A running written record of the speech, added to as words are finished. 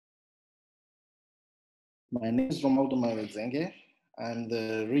My name is Romualdo Mawedzenge. I'm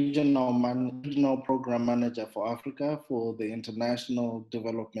the regional program manager for Africa for the International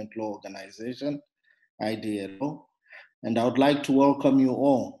Development Law Organization, IDLO. And I would like to welcome you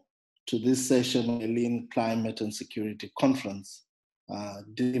all to this session of the Lean Climate and Security Conference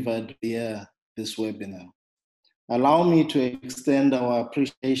delivered via this webinar. Allow me to extend our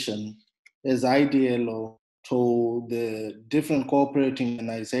appreciation as IDLO to the different cooperating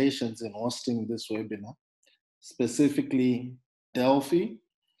organizations in hosting this webinar, specifically adelphi,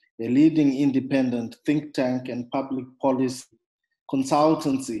 a leading independent think tank and public policy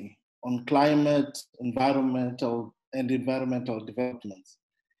consultancy on climate, environmental developments.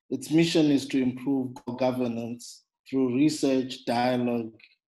 Its mission is to improve governance through research, dialogue,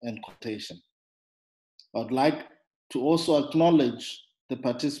 and quotation. I'd like to also acknowledge the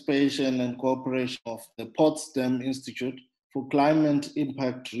participation and cooperation of the Potsdam Institute for Climate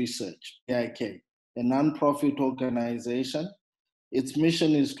Impact Research, PIK, a nonprofit organization. Its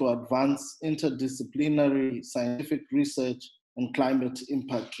mission is to advance interdisciplinary scientific research and climate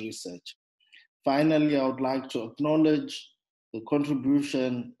impact research. Finally, I would like to acknowledge the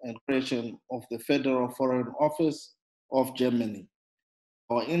contribution and creation of the Federal Foreign Office of Germany.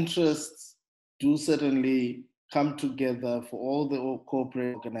 Our interests do certainly come together for all the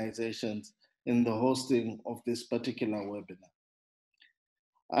corporate organizations in the hosting of this particular webinar.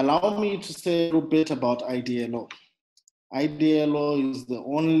 Allow me to say a little bit about IDLO. IDLO is the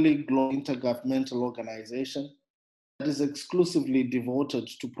only global intergovernmental organization that is exclusively devoted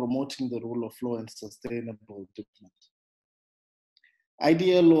to promoting the rule of law and sustainable development.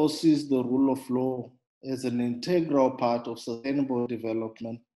 IDLO sees the rule of law as an integral part of sustainable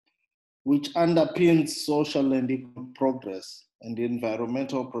development, which underpins social and economic progress and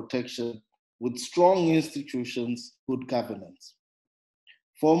environmental protection with strong institutions, good governance.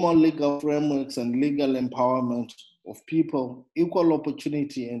 Formal legal frameworks and legal empowerment of people, equal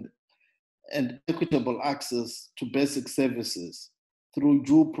opportunity and equitable access to basic services through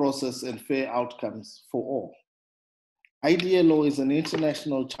due process and fair outcomes for all. IDLO is an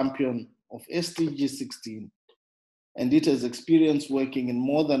international champion of SDG 16, and it has experience working in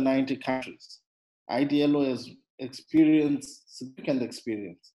more than 90 countries. IDLO has significant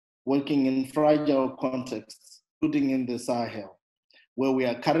experience working in fragile contexts, including in the Sahel, where we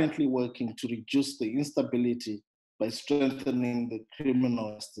are currently working to reduce the instability by strengthening the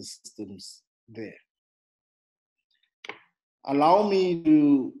criminal justice systems there. Allow me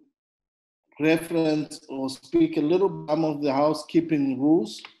to reference or speak a little bit some of the housekeeping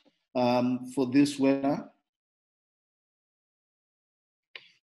rules for this webinar.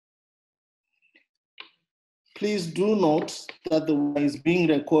 Please do note that the webinar is being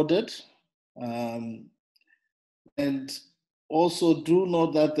recorded, and also do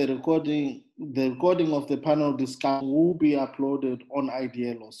note that the recording of the panel discussion will be uploaded on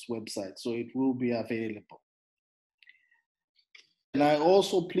IDLO's website, so it will be available. And I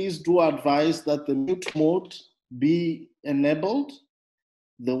also please do advise that the mute mode be enabled.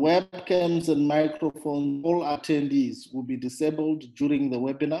 The webcams and microphones, all attendees will be disabled during the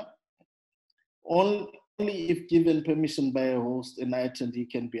webinar. Only if given permission by a host, an attendee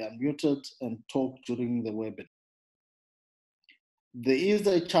can be unmuted and talk during the webinar. There is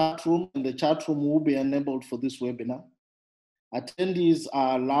a chat room, and the chat room will be enabled for this webinar. Attendees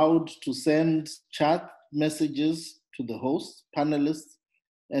are allowed to send chat messages to the host, panelists,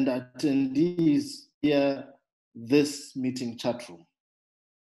 and attendees via this meeting chat room.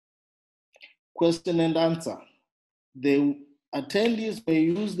 Question and answer. The attendees may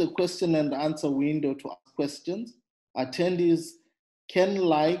use the question and answer window to ask questions. Attendees can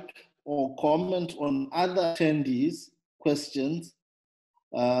like or comment on other attendees' questions.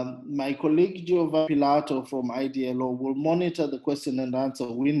 My colleague Giovanni Pilato from IDLO will monitor the question and answer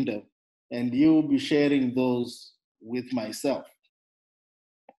window, and he will be sharing those with myself.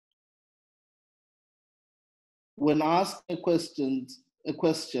 When asked a question,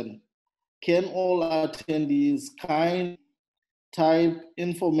 can all attendees type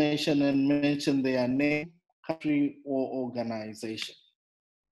information and mention their name, country, or organization?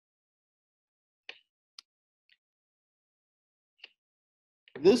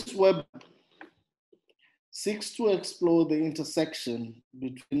 This web seeks to explore the intersection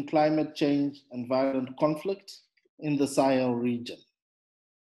between climate change and violent conflict in the Sahel region.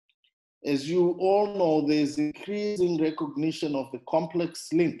 As you all know, there is increasing recognition of the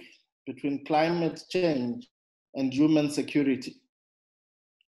complex link between climate change and human security,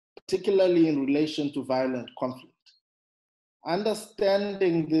 particularly in relation to violent conflict.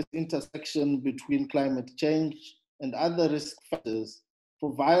 Understanding this intersection between climate change and other risk factors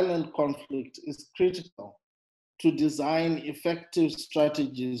for violent conflict is critical to design effective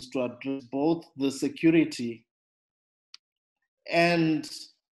strategies to address both the security and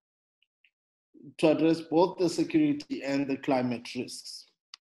the climate risks.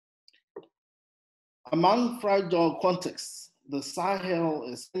 Among fragile contexts, the Sahel,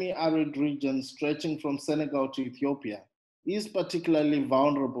 a semi-arid region stretching from Senegal to Ethiopia, is particularly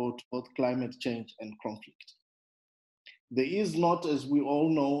vulnerable to both climate change and conflict. There is not, as we all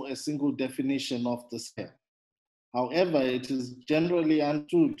know, a single definition of the Sahel. However, it is generally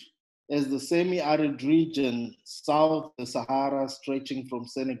understood as the semi-arid region south of the Sahara, stretching from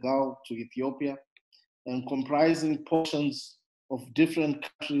Senegal to Ethiopia and comprising portions of different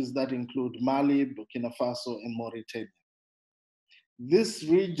countries that include Mali, Burkina Faso, and Mauritania. This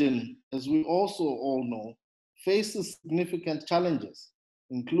region, as we also all know, faces significant challenges,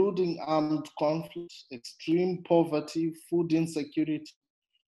 including armed conflict, extreme poverty, food insecurity,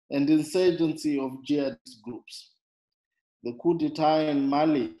 and insurgency of jihadist groups. The coup d'etat in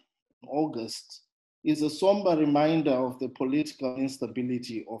Mali in August is a somber reminder of the political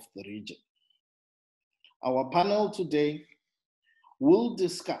instability of the region. Our panel today will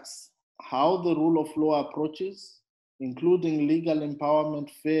discuss how the rule of law approaches, including legal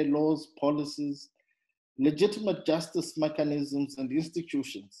empowerment, fair laws, policies, legitimate justice mechanisms, and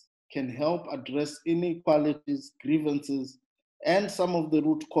institutions, can help address inequalities, grievances, and some of the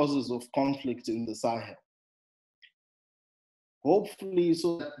root causes of conflict in the Sahel. Hopefully,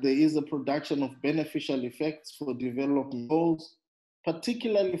 so that there is a production of beneficial effects for development goals,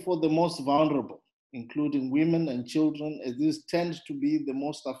 particularly for the most vulnerable, including women and children, as these tend to be the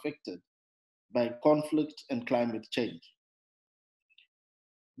most affected by conflict and climate change.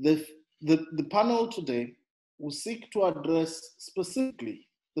 The panel today will seek to address specifically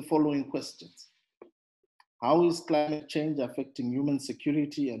the following questions. How is climate change affecting human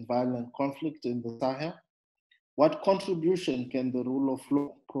security and violent conflict in the Sahel? What contribution can the rule of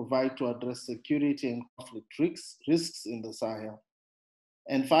law provide to address security and conflict risks in the Sahel?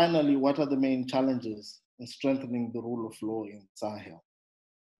 And finally, what are the main challenges in strengthening the rule of law in Sahel?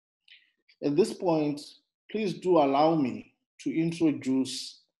 At this point, please do allow me to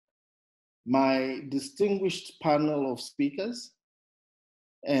introduce my distinguished panel of speakers.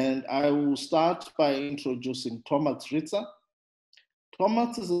 And I will start by introducing Thomas Ritzer.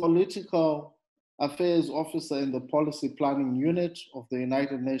 Thomas is a political affairs officer in the policy planning unit of the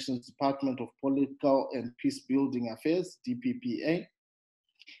United Nations Department of Political and Peacebuilding Affairs, DPPA.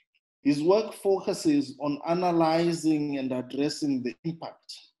 His work focuses on analyzing and addressing the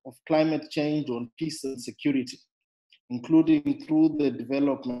impact of climate change on peace and security, including through the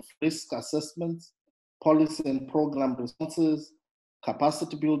development of risk assessments, policy and program responses,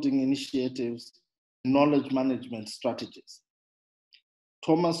 capacity building initiatives, and knowledge management strategies.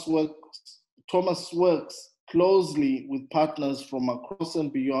 Thomas works closely with partners from across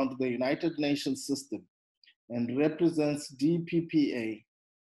and beyond the United Nations system and represents DPPA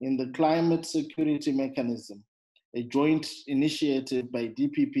in the Climate Security Mechanism, a joint initiative by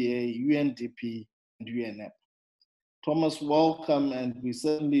DPPA, UNDP, and UNEP. Thomas, welcome, and we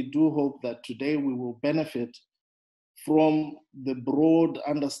certainly do hope that today we will benefit from the broad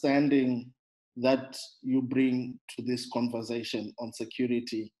understanding that you bring to this conversation on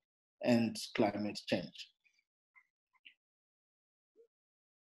security and climate change.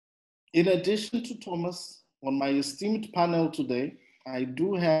 In addition to Thomas, on my esteemed panel today, I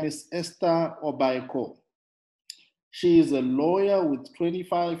do have Ms. Esther Obaiko. She is a lawyer with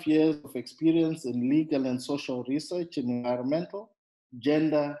 25 years of experience in legal and social research in environmental,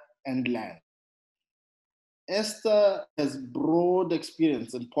 gender, and land. Esther has broad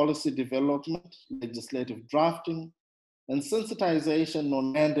experience in policy development, legislative drafting, and sensitization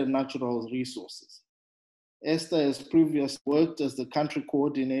on land and natural resources. Esther has previously worked as the country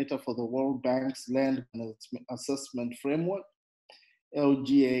coordinator for the World Bank's Land Assessment Framework,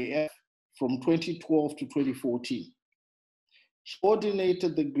 LGAF, from 2012 to 2014. She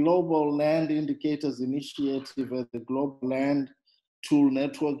coordinated the Global Land Indicators Initiative at the Global Land Tool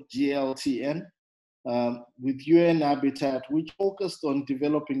Network, GLTN, with UN Habitat, which focused on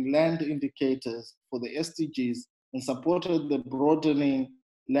developing land indicators for the SDGs and supported the broadening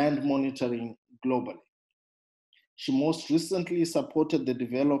land monitoring globally. She most recently supported the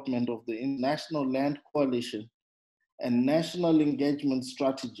development of the International Land Coalition and National Engagement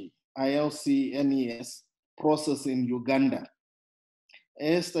Strategy, ILC-NES, process in Uganda.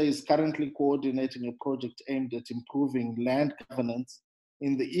 Esther is currently coordinating a project aimed at improving land governance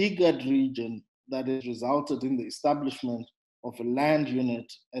in the IGAD region that has resulted in the establishment of a land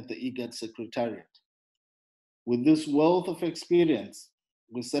unit at the IGAD Secretariat. With this wealth of experience,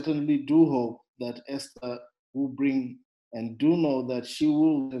 we certainly do hope that Esther will bring, and do know that she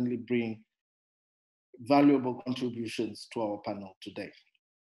will certainly bring valuable contributions to our panel today.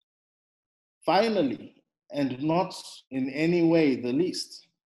 Finally, and not in any way the least,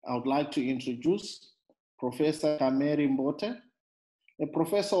 I would like to introduce Professor Kameri Mbote, a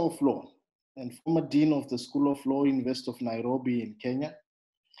professor of law and former dean of the School of Law, University of Nairobi in Kenya,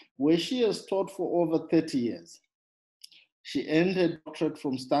 where she has taught for over 30 years. She earned her doctorate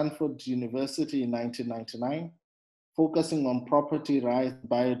from Stanford University in 1999, focusing on property rights,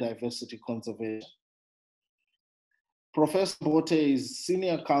 biodiversity conservation. Professor Mbote is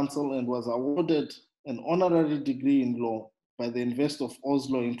senior counsel and was awarded an honorary degree in law by the University of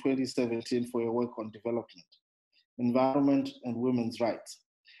Oslo in 2017 for her work on development, environment, and women's rights.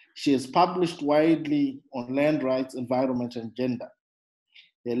 She has published widely on land rights, environment, and gender.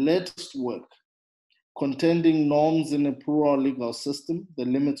 Her latest work, Contending Norms in a Plural Legal System, The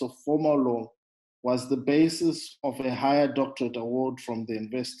Limits of Formal Law, was the basis of a higher doctorate award from the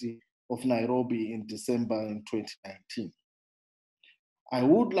University of Nairobi in December in 2019. I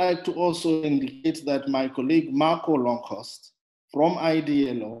would like to also indicate that my colleague Marco Longhurst from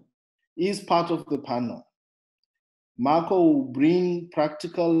IDLO is part of the panel. Marco will bring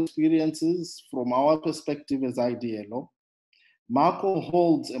practical experiences from our perspective as IDLO. Marco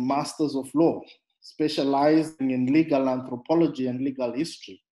holds a Master's of Law, specializing in legal anthropology and legal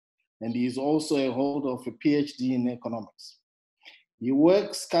history, and he is also a holder of a PhD in economics. He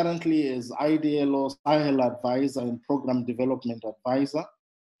works currently as IDLO Sahel advisor and program development advisor.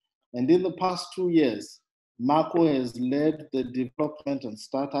 And in the past 2 years, Marco has led the development and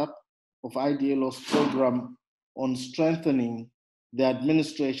startup of IDLO's program on strengthening the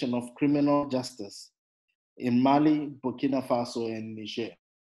administration of criminal justice in Mali, Burkina Faso, and Niger.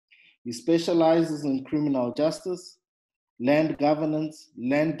 He specializes in criminal justice, land governance,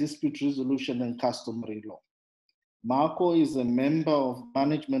 land dispute resolution, and customary law. Marco is a member of the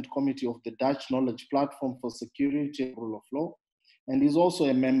management committee of the Dutch Knowledge Platform for Security and Rule of Law, and is also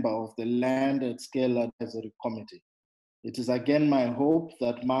a member of the Land at Scale Advisory Committee. It is again my hope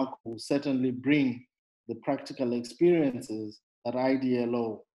that Marco will certainly bring the practical experiences that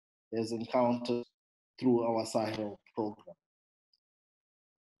IDLO has encountered through our Sahel program.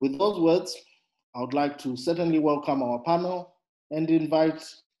 With those words, I would like to certainly welcome our panel and invite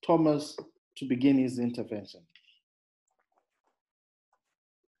Thomas to begin his intervention.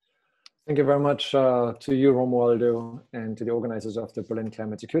 Thank you very much to you, Romualdo, and to the organizers of the Berlin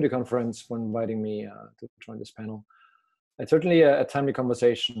Climate Security Conference for inviting me to join this panel. It's certainly a timely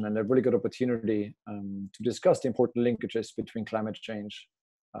conversation and a really good opportunity to discuss the important linkages between climate change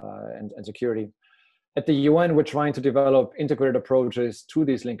and security. At the UN, we're trying to develop integrated approaches to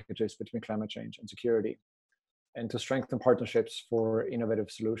these linkages between climate change and security, and to strengthen partnerships for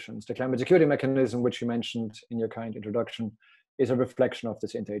innovative solutions. The climate security mechanism, which you mentioned in your kind introduction, is a reflection of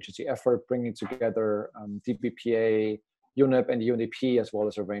this interagency effort, bringing together DPPA, UNEP, and UNEP, as well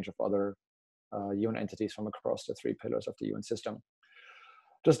as a range of other UN entities from across the 3 pillars of the UN system.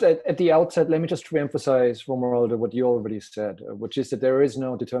 Just at the outset, let me just reemphasize, Romualdo, what you already said, which is that there is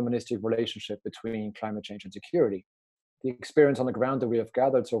no deterministic relationship between climate change and security. The experience on the ground that we have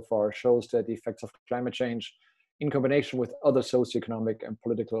gathered so far shows that the effects of climate change, in combination with other socioeconomic and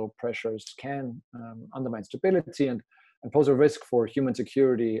political pressures, can undermine stability and pose a risk for human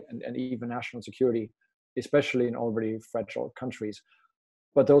security and even national security, especially in already fragile countries.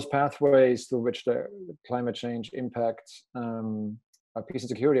 But those pathways through which the climate change impacts peace and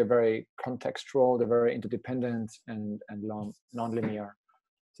security are very contextual, they're very interdependent and non-linear.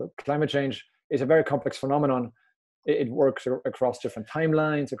 So climate change is a very complex phenomenon. It works across different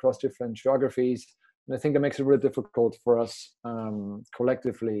timelines, across different geographies. And I think that makes it really difficult for us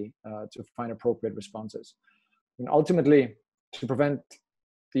collectively to find appropriate responses. And ultimately, to prevent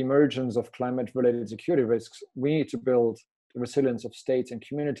the emergence of climate-related security risks, we need to build the resilience of states and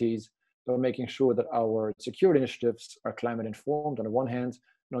communities by making sure that our security initiatives are climate informed on the one hand,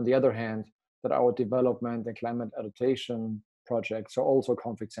 and on the other hand, that our development and climate adaptation projects are also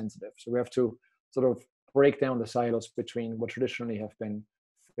conflict sensitive. So we have to sort of break down the silos between what traditionally have been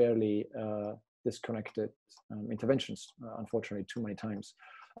fairly disconnected interventions, unfortunately, too many times.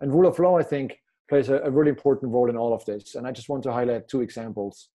 And rule of law, I think, plays a really important role in all of this. And I just want to highlight 2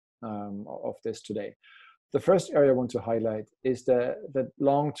 examples of this today. The first area I want to highlight is that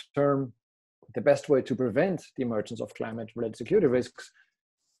long-term, the best way to prevent the emergence of climate-related security risks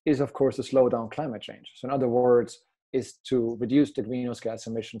is, of course, to slow down climate change. So in other words, is to reduce the greenhouse gas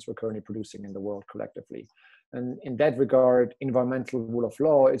emissions we're currently producing in the world collectively. And in that regard, environmental rule of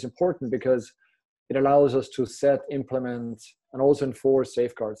law is important because it allows us to set, implement, and also enforce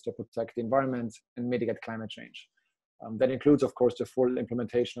safeguards to protect the environment and mitigate climate change. That includes, of course, the full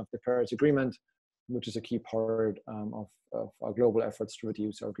implementation of the Paris Agreement, which is a key part of our global efforts to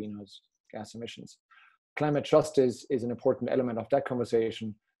reduce our greenhouse gas emissions. Climate justice is an important element of that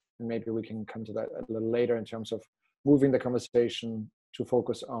conversation, and maybe we can come to that a little later in terms of moving the conversation to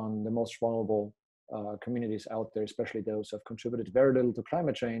focus on the most vulnerable communities out there, especially those who have contributed very little to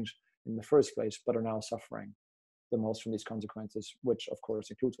climate change in the first place, but are now suffering the most from these consequences, which of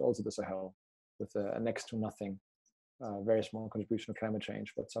course includes also the Sahel, with a next to nothing, very small contribution to climate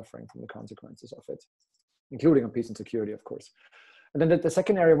change, but suffering from the consequences of it, including on peace and security, of course. And then the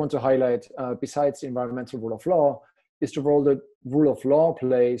second area I want to highlight, besides the environmental rule of law, is the role that rule of law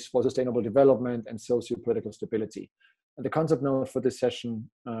plays for sustainable development and socio-political stability. And the concept note for this session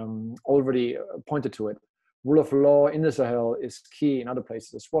already pointed to it. Rule of law in the Sahel is key in other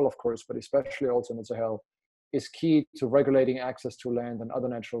places as well, of course, but especially also in the Sahel, is key to regulating access to land and other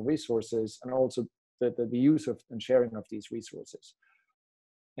natural resources, and also the use of and sharing of these resources.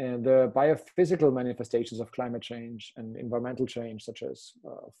 And the biophysical manifestations of climate change and environmental change, such as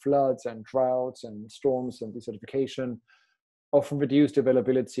floods and droughts and storms and desertification, often reduce the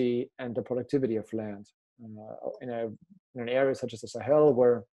availability and the productivity of land. In an area such as the Sahel,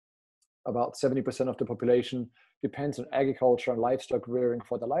 where about 70% of the population depends on agriculture and livestock rearing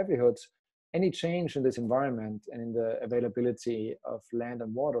for their livelihoods, any change in this environment and in the availability of land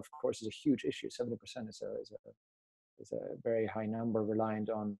and water, of course, is a huge issue. 70% is a very high number, reliant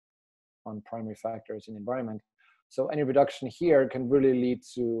on primary factors in the environment. So any reduction here can really lead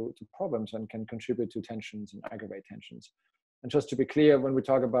to problems and can contribute to tensions and aggravate tensions. And just to be clear, when we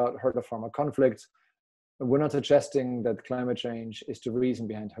talk about herd-of-farmer conflicts, we're not suggesting that climate change is the reason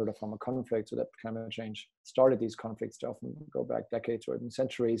behind herd-of-farmer conflicts, or that climate change started these conflicts. They often go back decades or even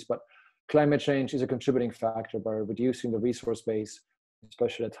centuries, but climate change is a contributing factor by reducing the resource base,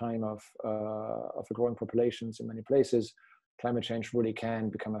 especially at a time of growing populations in many places. Climate change really can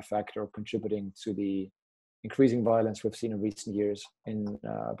become a factor of contributing to the increasing violence we've seen in recent years in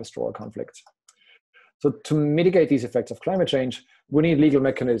pastoral conflicts. So to mitigate these effects of climate change, we need legal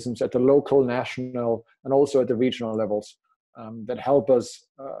mechanisms at the local, national, and also at the regional levels that help us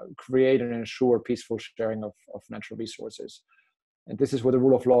create and ensure peaceful sharing of natural resources. And this is where the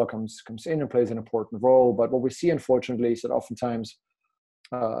rule of law comes in and plays an important role. But what we see, unfortunately, is that oftentimes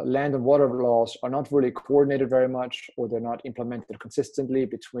land and water laws are not really coordinated very much, or they're not implemented consistently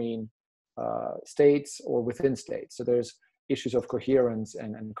between states or within states. So there's issues of coherence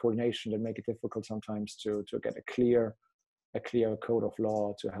and coordination that make it difficult sometimes to get a clear code of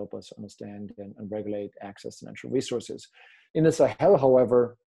law to help us understand and regulate access to natural resources. In the Sahel,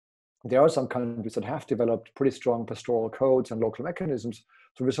 however, there are some countries that have developed pretty strong pastoral codes and local mechanisms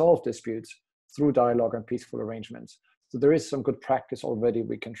to resolve disputes through dialogue and peaceful arrangements. So there is some good practice already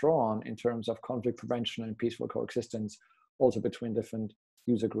we can draw on in terms of conflict prevention and peaceful coexistence, also between different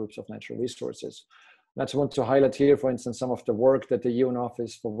user groups of natural resources. And I just want to highlight here, for instance, some of the work that the UN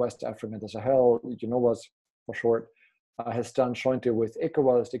Office for West Africa and the Sahel, UNOWAS for short, has done jointly with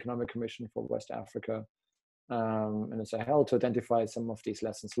ECOWAS, the Economic Commission for West Africa and the Sahel, to identify some of these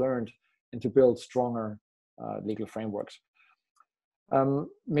lessons learned and to build stronger legal frameworks.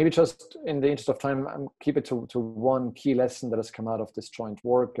 Maybe just in the interest of time, keep it to one key lesson that has come out of this joint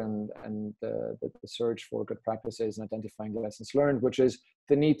work and the search for good practices and identifying the lessons learned, which is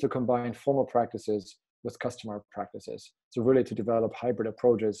the need to combine formal practices with customer practices. So really to develop hybrid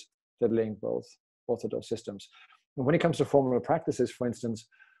approaches that link both of those systems. And when it comes to formal practices, for instance,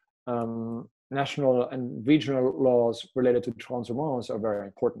 national and regional laws related to transhumance are very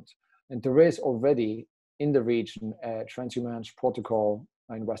important. And there is already in the region a transhumance protocol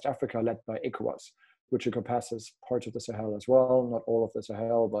in West Africa led by ECOWAS, which encompasses parts of the Sahel as well, not all of the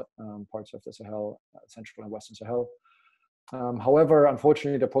Sahel, but parts of the Sahel, Central and Western Sahel. However,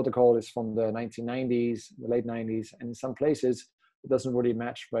 unfortunately, the protocol is from the 1990s, the late 90s, and in some places, it doesn't really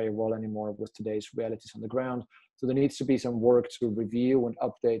match very well anymore with today's realities on the ground. So there needs to be some work to review and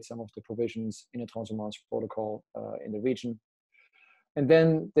update some of the provisions in a transhumance protocol in the region. And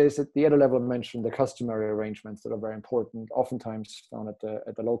then there's at the other level I mentioned, the customary arrangements that are very important, oftentimes found at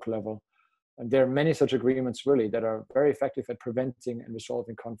the local level. And there are many such agreements really that are very effective at preventing and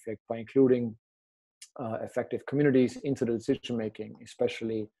resolving conflict by including effective communities into the decision-making,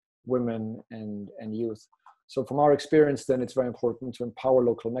 especially women and youth. So from our experience, then it's very important to empower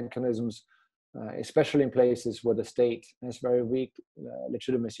local mechanisms, especially in places where the state has very weak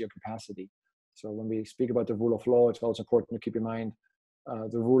legitimacy or capacity. So when we speak about the rule of law, it's also important to keep in mind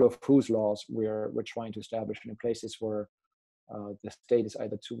the rule of whose laws we're trying to establish in places where the state is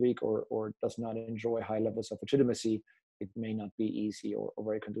either too weak or does not enjoy high levels of legitimacy, it may not be easy or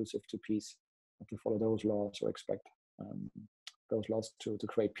very conducive to peace to follow those laws or expect those laws to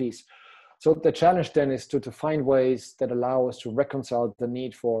create peace. So the challenge then is to find ways that allow us to reconcile the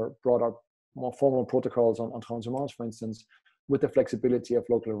need for broader, more formal protocols on transhumance, for instance, with the flexibility of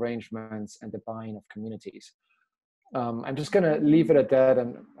local arrangements and the buy-in of communities. I'm just going to leave it at that,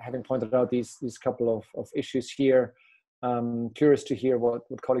 and having pointed out these couple of issues here, curious to hear what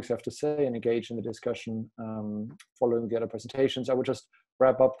colleagues have to say and engage in the discussion following the other presentations. I would just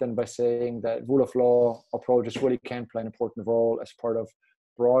wrap up then by saying that rule of law approaches really can play an important role as part of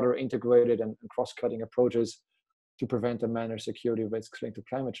broader integrated and cross-cutting approaches to prevent and manage security risks linked to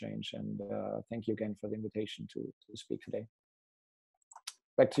climate change. And thank you again for the invitation to speak today.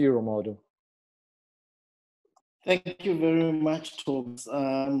 Back to you, Romualdo. Thank you very much, Thomas.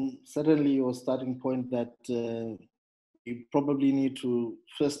 Certainly your starting point that you probably need to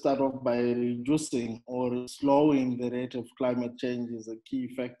first start off by reducing or slowing the rate of climate change is a key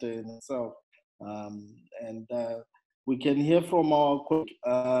factor in itself. And we can hear from our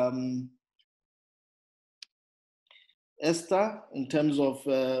colleague, Esther, in terms of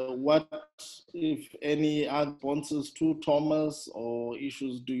what, if any, responses to Thomas or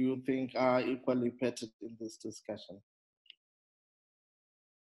issues do you think are equally pertinent in this discussion?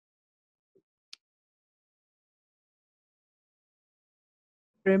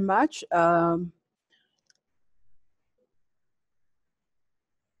 Very much.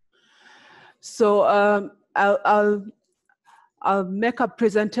 I'll make a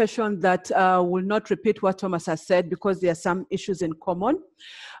presentation that will not repeat what Thomas has said because there are some issues in common,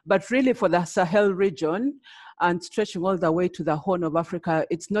 but really for the Sahel region and stretching all the way to the Horn of Africa,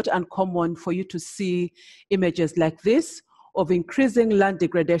 it's not uncommon for you to see images like this of increasing land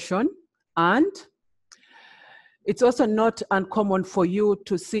degradation, and it's also not uncommon for you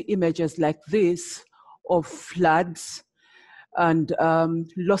to see images like this of floods and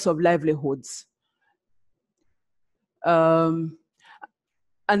loss of livelihoods. And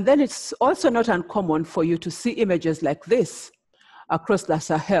then it's also not uncommon for you to see images like this across the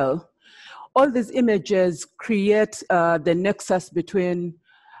Sahel. All these images create the nexus between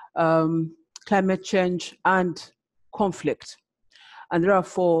climate change and conflict, and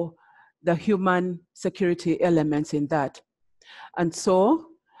therefore the human security elements in that. And so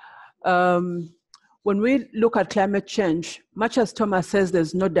when we look at climate change, much as Thomas says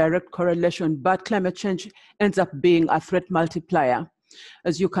there's no direct correlation, but climate change ends up being a threat multiplier.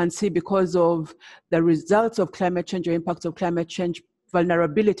 As you can see, because of the results of climate change or impacts of climate change,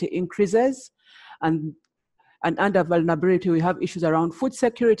 vulnerability increases, and under vulnerability, we have issues around food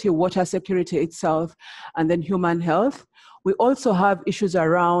security, water security itself, and then human health. We also have issues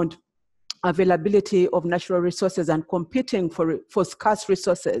around availability of natural resources and competing for scarce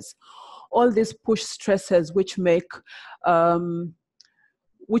resources. All these push stresses which make us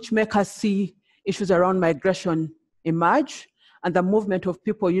see issues around migration emerge, and the movement of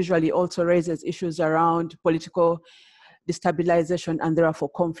people usually also raises issues around political destabilization and therefore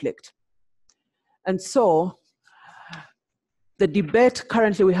conflict. And so the debate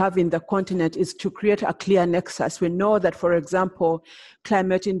currently we have in the continent is to create a clear nexus. We know that, for example,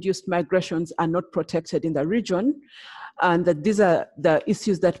 climate-induced migrations are not protected in the region, and that these are the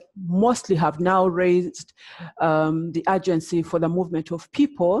issues that mostly have now raised the urgency for the movement of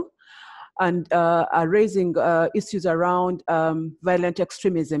people, and are raising issues around violent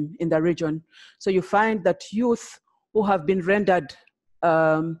extremism in the region. So you find that youth who have been rendered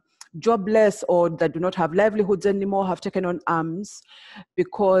jobless or that do not have livelihoods anymore have taken on arms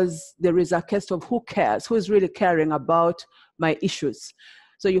because there is a case of who cares, who is really caring about my issues.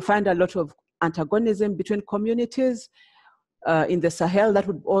 So you find a lot of antagonism between communities in the Sahel that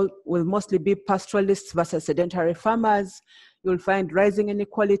will mostly be pastoralists versus sedentary farmers. You'll find rising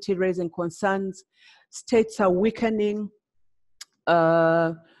inequality, raising concerns. States are weakening.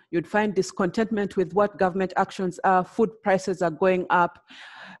 You'd find discontentment with what government actions are. Food prices are going up.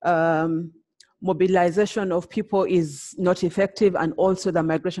 Mobilization of people is not effective, and also the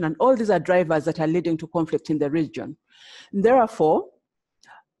migration. And all these are drivers that are leading to conflict in the region. Therefore,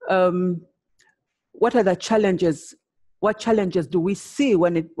 what are the challenges? What challenges do we see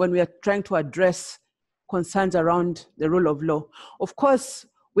when we are trying to address concerns around the rule of law? Of course,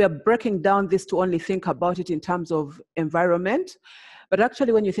 we are breaking down this to only think about it in terms of environment, but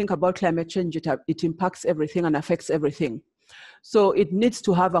actually when you think about climate change, it impacts everything and affects everything. So it needs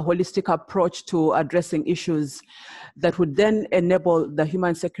to have a holistic approach to addressing issues that would then enable the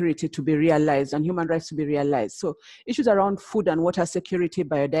human security to be realized and human rights to be realized. So issues around food and water security,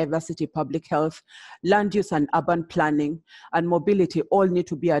 biodiversity, public health, land use and urban planning, and mobility all need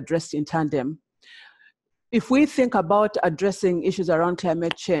to be addressed in tandem. If we think about addressing issues around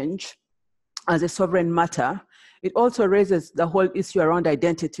climate change as a sovereign matter, it also raises the whole issue around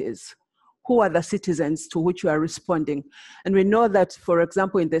identities. Who are the citizens to which you are responding? And we know that, for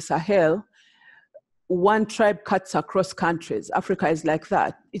example, in the Sahel, one tribe cuts across countries. Africa is like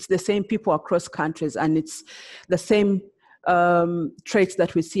that. It's the same people across countries, and it's the same traits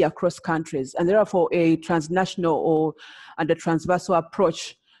that we see across countries. And therefore, a transnational and a transversal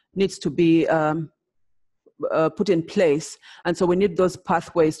approach needs to be put in place. And so we need those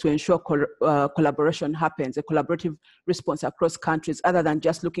pathways to ensure collaboration happens, a collaborative response across countries, other than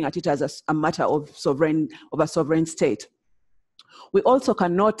just looking at it as a matter of a sovereign state. We also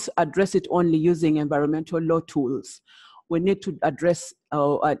cannot address it only using environmental law tools. We need to address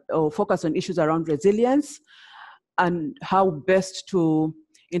or focus on issues around resilience and how best to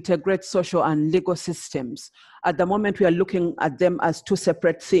integrate social and legal systems. At the moment, we are looking at them as two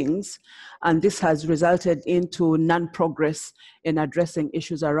separate things, and this has resulted into non-progress in addressing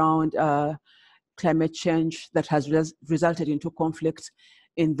issues around climate change that has resulted into conflict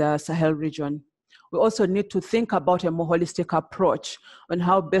in the Sahel region. We also need to think about a more holistic approach on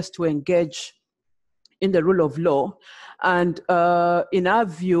how best to engage in the rule of law. And in our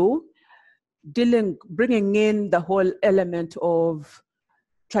view, bringing in the whole element of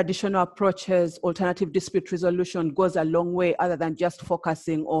traditional approaches, alternative dispute resolution goes a long way, other than just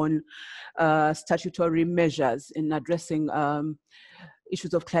focusing on statutory measures in addressing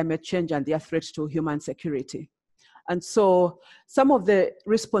issues of climate change and their threats to human security. And so some of the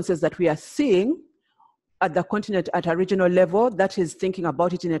responses that we are seeing at the continent at a regional level, that is thinking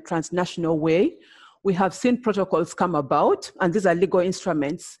about it in a transnational way. We have seen protocols come about, and these are legal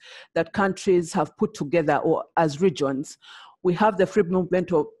instruments that countries have put together or as regions. We have the Free Movement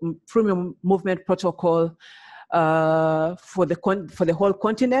Protocol for the whole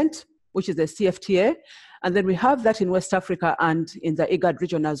continent, which is the CFTA. And then we have that in West Africa and in the IGAD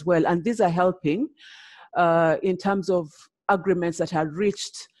region as well. And these are helping in terms of agreements that are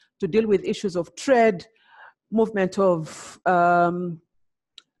reached to deal with issues of trade, movement of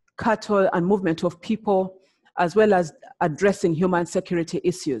cattle and movement of people, as well as addressing human security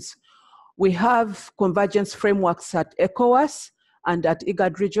issues. We have convergence frameworks at ECOWAS and at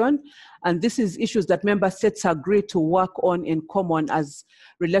IGAD region, and this is issues that member states agree to work on in common as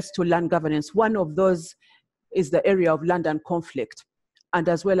relates to land governance. One of those is the area of land and conflict, and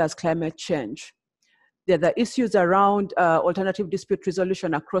as well as climate change. There are the issues around alternative dispute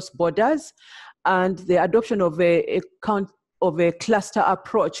resolution across borders, and the adoption of a cluster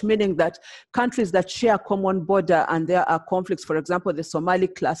approach, meaning that countries that share a common border and there are conflicts, for example, the Somali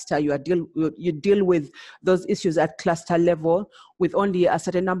cluster, you deal with those issues at cluster level with only a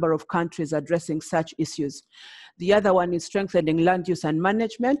certain number of countries addressing such issues. The other one is strengthening land use and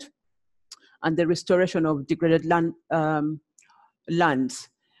management and the restoration of degraded lands.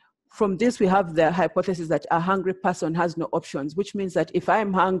 From this, we have the hypothesis that a hungry person has no options, which means that if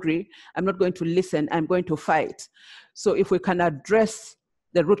I'm hungry, I'm not going to listen, I'm going to fight. So if we can address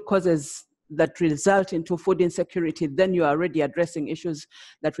the root causes that result into food insecurity, then you're already addressing issues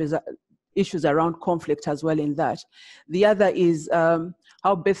around conflict as well in that. The other is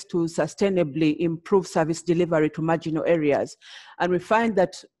how best to sustainably improve service delivery to marginal areas. And we find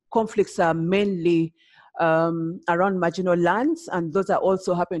that conflicts are mainly around marginal lands, and those are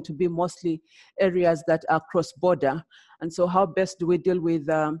also happen to be mostly areas that are cross-border. And so how best do we deal with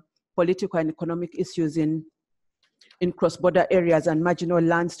political and economic issues in cross-border areas and marginal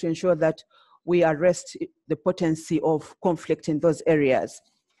lands to ensure that we arrest the potency of conflict in those areas?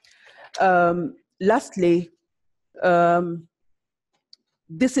 Lastly,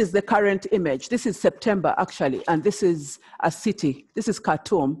 this is the current image. This is September, actually, and this is a city. This is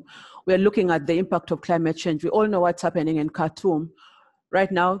Khartoum. We're looking at the impact of climate change. We all know what's happening in Khartoum.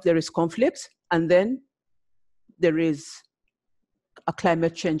 Right now, there is conflict, and then there is a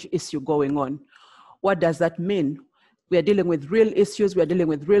climate change issue going on. What does that mean? We are dealing with real issues. We are dealing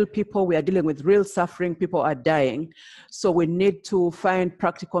with real people. We are dealing with real suffering. People are dying. So we need to find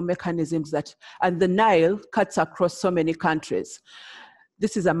practical mechanisms and the Nile cuts across so many countries.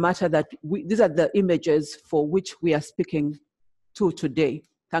 This is a matter that these are the images for which we are speaking to today.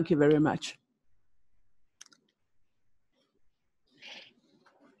 Thank you very much.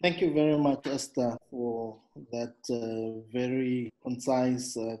 Thank you very much, Esther, for that very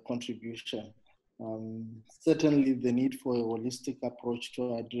concise contribution. Certainly the need for a holistic approach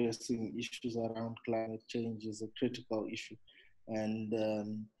to addressing issues around climate change is a critical issue. And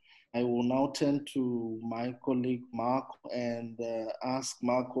I will now turn to my colleague Marco and ask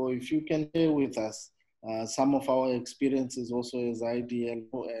Marco if you can share with us some of our experiences also as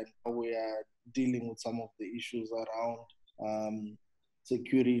IDLO and how we are dealing with some of the issues around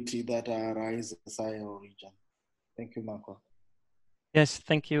security that arise in the Sahel region. Thank you, Marco. Yes,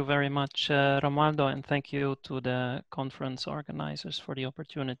 thank you very much, Romualdo, and thank you to the conference organizers for the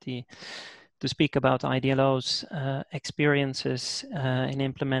opportunity to speak about IDLO's experiences in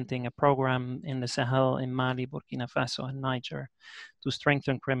implementing a program in the Sahel, in Mali, Burkina Faso, and Niger to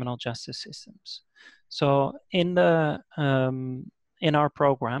strengthen criminal justice systems. So in our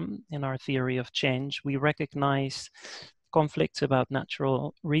program, in our theory of change, we recognize conflicts about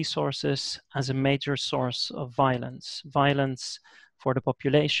natural resources as a major source of violence. Violence for the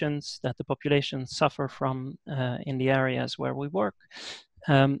populations, that the populations suffer from in the areas where we work,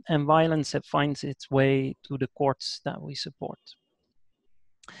 and violence that finds its way to the courts that we support.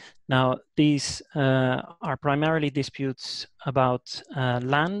 Now, these are primarily disputes about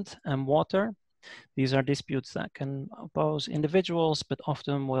land and water. These are disputes that can oppose individuals, but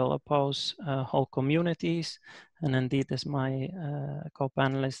often will oppose whole communities. And indeed, as my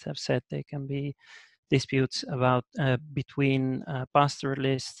co-panelists have said, they can be disputes about between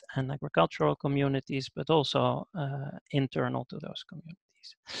pastoralists and agricultural communities, but also internal to those communities.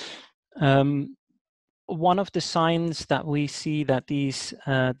 One of the signs that we see that these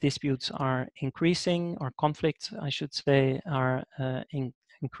disputes are increasing, or conflicts, I should say, are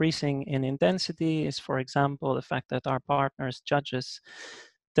increasing in intensity is, for example, the fact that our partners, judges,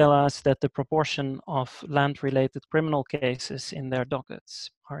 tell us that the proportion of land-related criminal cases in their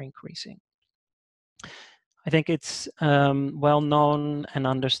dockets are increasing. I think it's well known and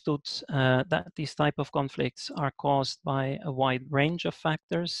understood that these type of conflicts are caused by a wide range of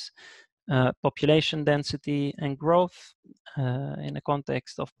factors, population density and growth in a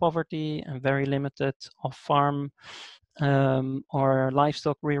context of poverty and very limited off-farm or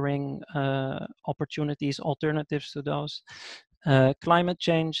livestock rearing opportunities, alternatives to those. Climate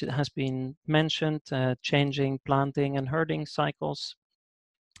change, it has been mentioned, changing planting and herding cycles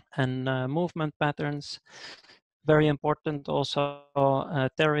and movement patterns. Very important also,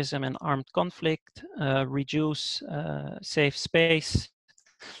 terrorism and armed conflict, reduce safe space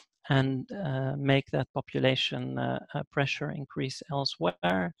and make that population pressure increase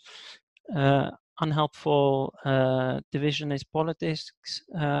elsewhere. Unhelpful divisionist politics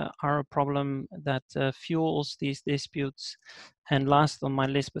are a problem that fuels these disputes. And last on my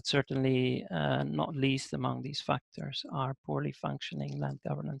list, but certainly not least among these factors, are poorly functioning land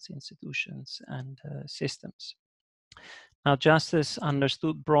governance institutions and systems. Now, justice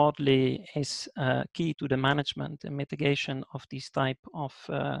understood broadly is key to the management and mitigation of these type of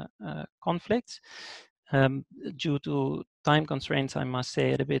conflicts. Due to time constraints, I must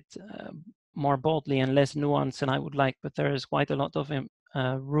say it a bit more boldly and less nuanced than I would like, but there is quite a lot of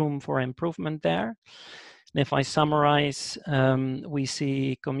room for improvement there. And if I summarize, we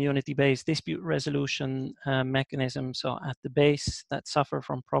see community-based dispute resolution mechanisms, so at the base, that suffer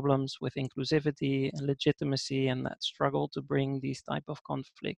from problems with inclusivity and legitimacy, and that struggle to bring these type of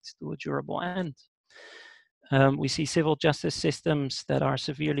conflicts to a durable end. We see civil justice systems that are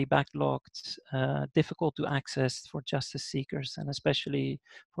severely backlogged, difficult to access for justice seekers, and especially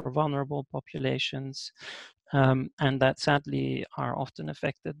for vulnerable populations, and that sadly are often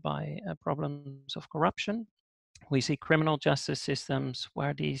affected by problems of corruption. We see criminal justice systems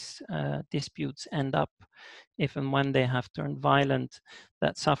where these disputes end up, if and when they have turned violent,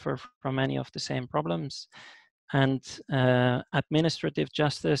 that suffer from many of the same problems. And administrative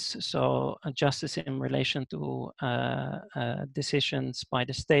justice, so justice in relation to decisions by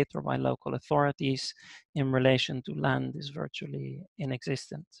the state or by local authorities in relation to land, is virtually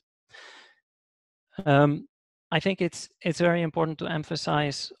inexistent. I think it's very important to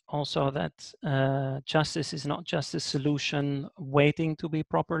emphasize also that justice is not just a solution waiting to be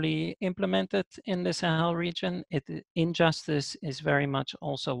properly implemented in the Sahel region. Injustice is very much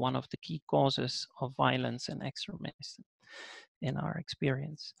also one of the key causes of violence and extremism in our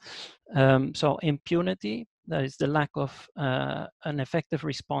experience. So impunity, that is the lack of an effective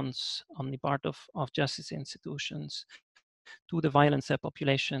response on the part of justice institutions to the violence that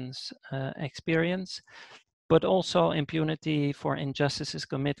populations experience, but also impunity for injustices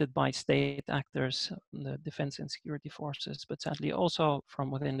committed by state actors, the defense and security forces, but sadly also from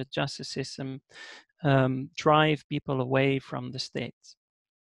within the justice system, drive people away from the state.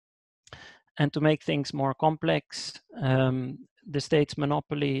 And to make things more complex, the state's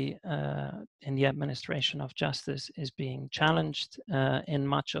monopoly in the administration of justice is being challenged in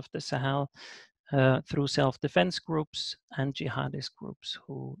much of the Sahel through self-defense groups and jihadist groups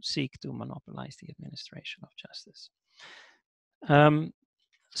who seek to monopolize the administration of justice.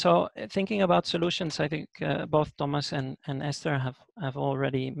 So thinking about solutions, I think both Thomas and Esther have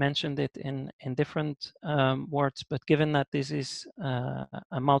already mentioned it in different words, but given that this is a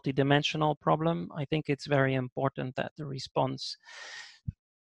multidimensional problem, I think it's very important that the response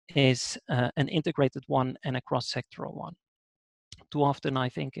is an integrated one and a cross-sectoral one. Too often, I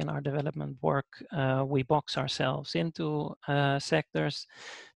think, in our development work, we box ourselves into sectors.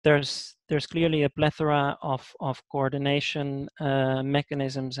 There's clearly a plethora of coordination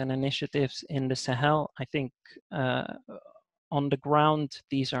mechanisms and initiatives in the Sahel. I think on the ground,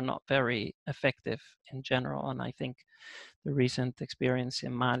 these are not very effective in general, and I think the recent experience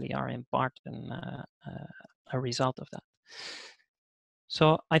in Mali are in part a result of that.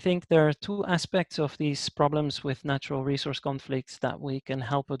 So I think there are two aspects of these problems with natural resource conflicts that we can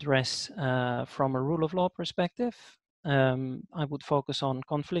help address from a rule of law perspective. I would focus on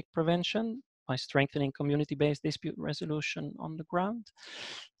conflict prevention by strengthening community-based dispute resolution on the ground,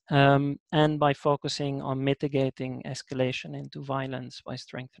 and by focusing on mitigating escalation into violence by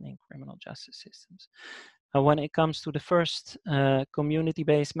strengthening criminal justice systems. When it comes to the first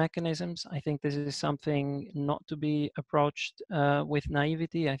community-based mechanisms, I think this is something not to be approached with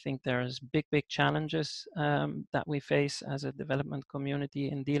naivety. I think there's big challenges that we face as a development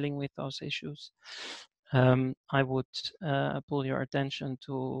community in dealing with those issues. I would pull your attention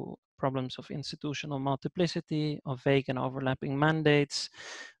to problems of institutional multiplicity, of vague and overlapping mandates,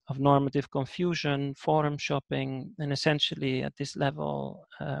 of normative confusion, forum shopping, and essentially at this level,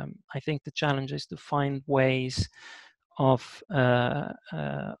 I think the challenge is to find ways of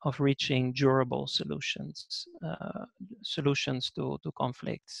reaching durable solutions, solutions to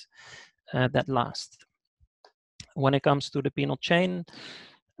conflicts that last. When it comes to the penal chain,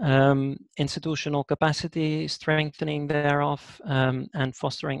 institutional capacity, strengthening thereof, and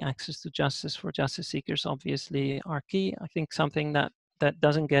fostering access to justice for justice seekers obviously are key. I think something that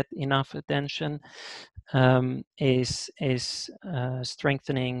doesn't get enough attention is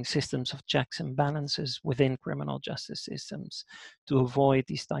strengthening systems of checks and balances within criminal justice systems to avoid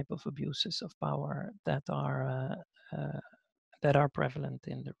these type of abuses of power that are prevalent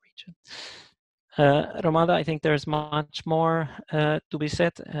in the region. Romaldo, I think there's much more to be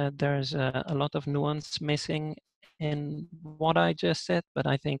said. There's a lot of nuance missing in what I just said, but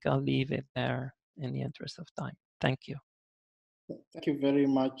I think I'll leave it there in the interest of time. Thank you. Thank you very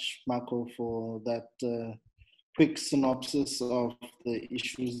much, Marco, for that quick synopsis of the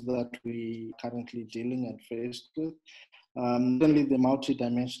issues that we are currently dealing and faced with. Certainly the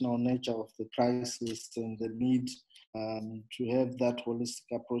multidimensional nature of the crisis and the need to have that holistic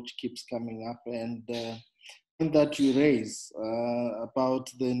approach keeps coming up, and that you raise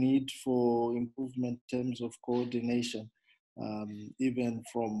about the need for improvement in terms of coordination, even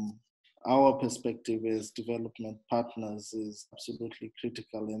from our perspective as development partners, is absolutely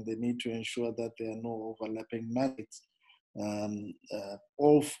critical, and the need to ensure that there are no overlapping mandates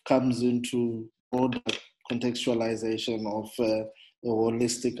all comes into broader contextualization of a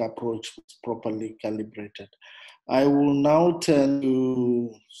holistic approach properly calibrated. I will now turn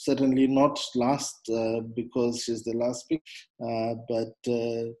to, certainly not last because she's the last speaker, but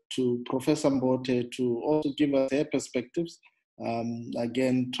to Professor Mbote to also give us their perspectives.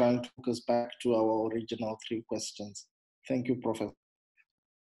 Again, trying to focus back to our original three questions. Thank you, Professor.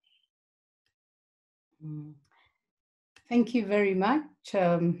 Thank you very much,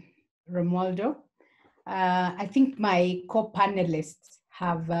 Romualdo. I think my co-panelists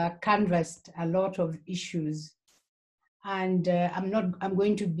have canvassed a lot of issues, and I'm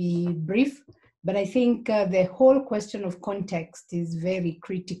going to be brief, but I think the whole question of context is very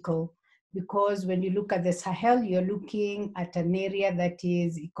critical, because when you look at the Sahel, you're looking at an area that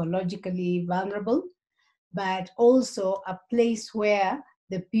is ecologically vulnerable, but also a place where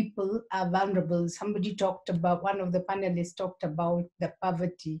the people are vulnerable. Somebody talked about, one of the panelists talked about the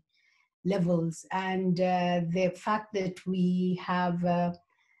poverty levels and the fact that we have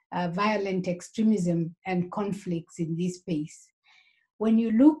violent extremism and conflicts in this space. When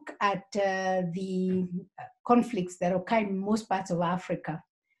you look at the conflicts that occur in most parts of Africa,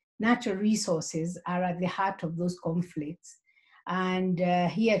 natural resources are at the heart of those conflicts. And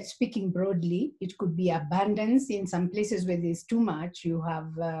here, speaking broadly, it could be abundance. In some places where there's too much, you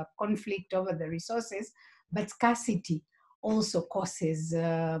have conflict over the resources, but scarcity also causes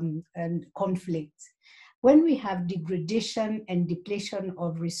conflicts. When we have degradation and depletion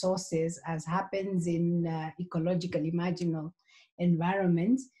of resources, as happens in ecologically marginal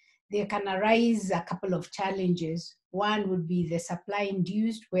environments, there can arise a couple of challenges. One would be the supply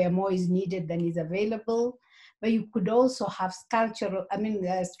induced, where more is needed than is available. But you could also have structural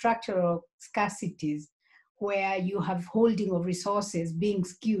scarcities, where you have holding of resources being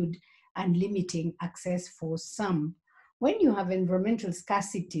skewed and limiting access for some. When you have environmental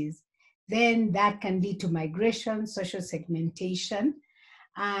scarcities, then that can lead to migration, social segmentation.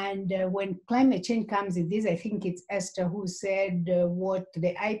 And when climate change comes in this, I think it's Esther who said what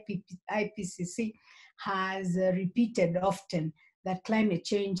the IPCC has repeated often, that climate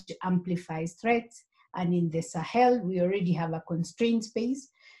change amplifies threats. And in the Sahel, we already have a constrained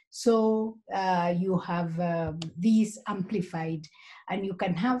space. So you have these amplified, and you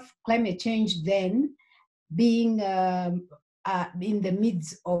can have climate change then being in the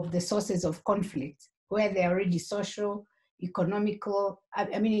midst of the sources of conflict, where there are already social, economic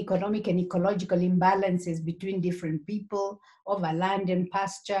and ecological imbalances between different people over land and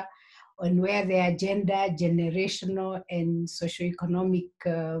pasture, and where there are gender, generational, and socioeconomic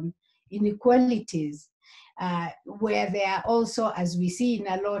inequalities, where there are also, as we see in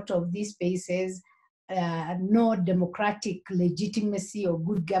a lot of these spaces, no democratic legitimacy or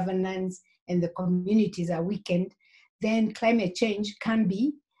good governance, and the communities are weakened, then climate change can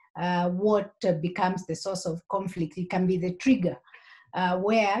be what becomes the source of conflict. It can be the trigger,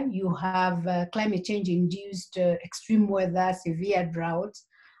 where you have climate change induced extreme weather, severe droughts,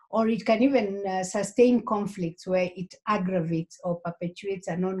 or it can even sustain conflicts where it aggravates or perpetuates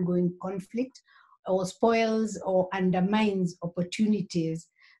an ongoing conflict, or spoils or undermines opportunities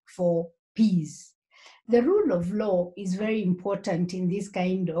for peace. The rule of law is very important in this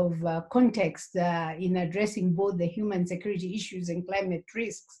kind of context in addressing both the human security issues and climate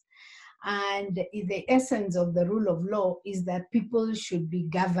risks. And the essence of the rule of law is that people should be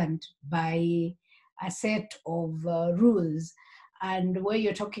governed by a set of rules. And where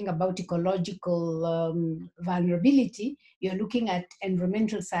you're talking about ecological vulnerability, you're looking at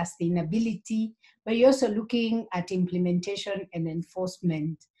environmental sustainability, but you're also looking at implementation and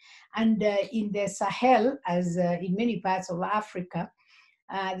enforcement. And in the Sahel, as in many parts of Africa,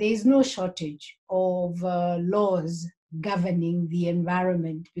 there is no shortage of laws governing the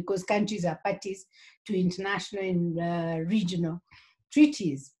environment, because countries are parties to international and regional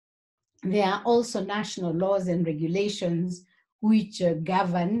treaties. There are also national laws and regulations which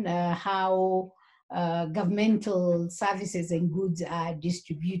govern how governmental services and goods are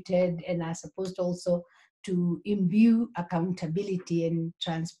distributed, and are supposed also to imbue accountability and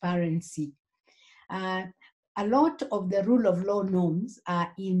transparency. A lot of the rule of law norms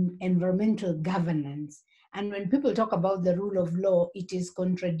are in environmental governance. And when people talk about the rule of law, it is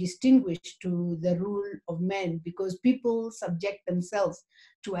contradistinguished to the rule of men, because people subject themselves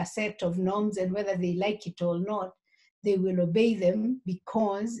to a set of norms, and whether they like it or not, they will obey them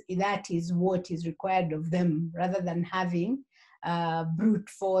because that is what is required of them, rather than having brute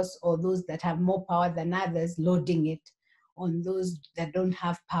force or those that have more power than others loading it on those that don't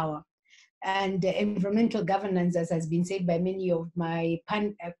have power. And environmental governance, as has been said by many of my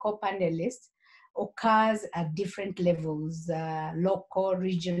co-panelists, occurs at different levels, local,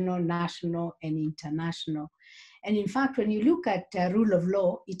 regional, national, and international. And in fact, when you look at rule of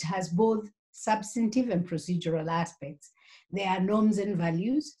law, it has both substantive and procedural aspects. There are norms and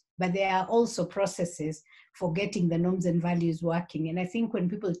values, but there are also processes for getting the norms and values working. And I think when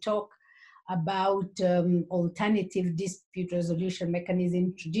people talk about alternative dispute resolution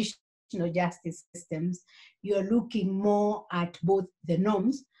mechanism, traditional justice systems, you're looking more at both the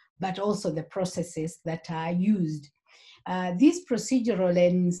norms, but also the processes that are used. These procedural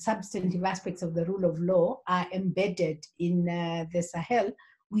and substantive aspects of the rule of law are embedded in the Sahel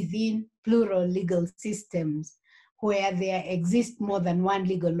within plural legal systems, where there exists more than one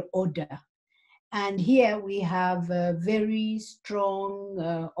legal order. And here we have a very strong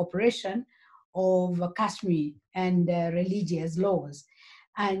operation of customary and religious laws.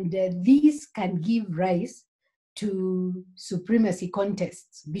 And these can give rise to supremacy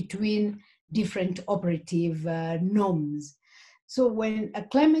contests between different operative norms. So when a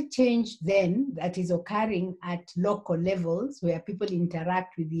climate change then that is occurring at local levels, where people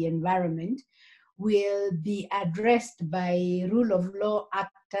interact with the environment, will be addressed by rule of law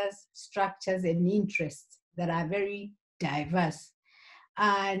actors, structures, and interests that are very diverse.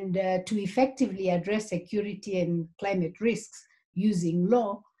 And to effectively address security and climate risks using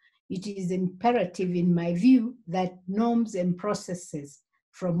law, it is imperative, in my view, that norms and processes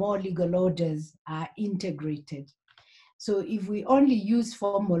from all legal orders are integrated. So if we only use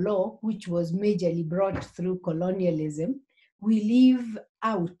formal law, which was majorly brought through colonialism, we leave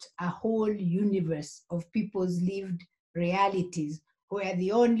out a whole universe of people's lived realities where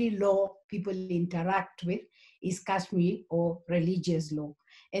the only law people interact with is customary or religious law.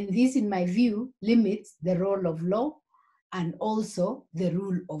 And this, in my view, limits the role of law and also the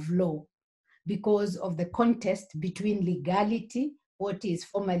rule of law because of the contest between legality, what is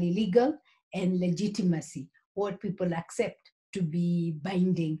formally legal, and legitimacy, what people accept to be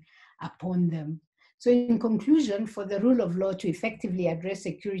binding upon them. So in conclusion, for the rule of law to effectively address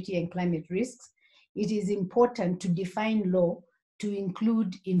security and climate risks, it is important to define law to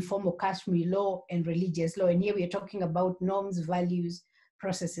include informal customary law and religious law. And here we are talking about norms, values,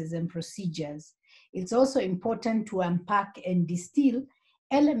 processes, and procedures. It's also important to unpack and distill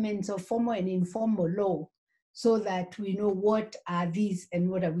elements of formal and informal law so that we know what are these and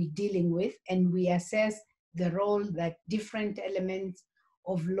what are we dealing with, and we assess the role that different elements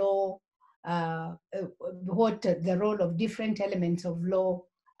of law, what the role of different elements of law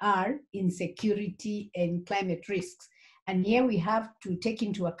are in security and climate risks. And here we have to take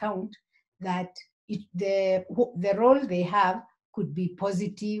into account that the role they have could be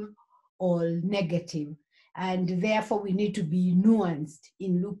positive or negative. And therefore we need to be nuanced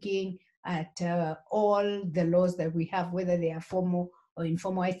in looking at all the laws that we have, whether they are formal or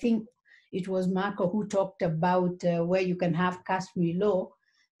informal. I think it was Marco who talked about where you can have customary law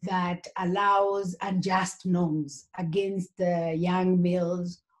that allows unjust norms against young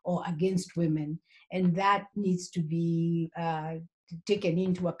males or against women. And that needs to be taken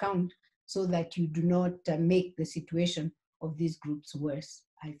into account so that you do not make the situation of these groups worse.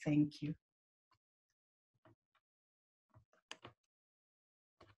 I thank you.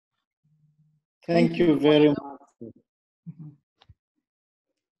 Thank you very much.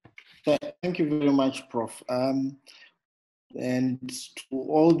 Thank you very much, Prof. And to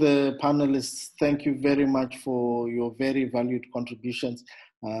all the panelists, thank you very much for your very valued contributions.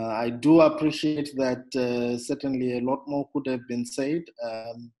 I do appreciate that certainly a lot more could have been said,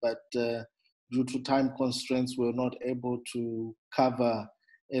 but due to time constraints, we're not able to cover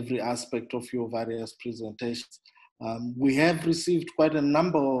every aspect of your various presentations. We have received quite a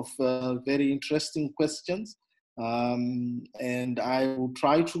number of very interesting questions, and I will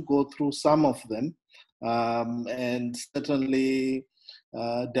try to go through some of them. And certainly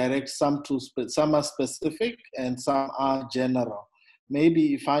direct some to, some are specific and some are general.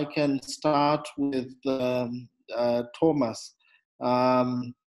 Maybe if I can start with Thomas.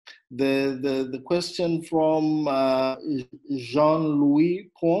 The question from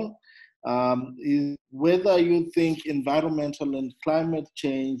Jean-Louis Pont is whether you think environmental and climate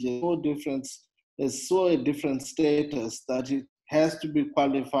change is so a different status that it has to be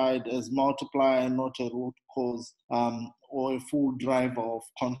qualified as multiplier, not a root cause or a full driver of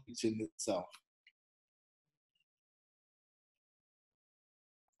conflict in itself.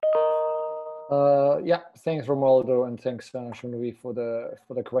 Yeah, thanks Romualdo, and thanks Jean-Louis for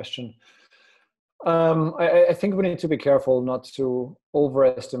the question. I think we need to be careful not to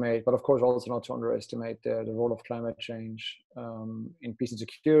overestimate, but of course also not to underestimate the role of climate change in peace and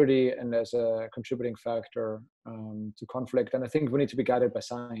security and as a contributing factor to conflict. And I think we need to be guided by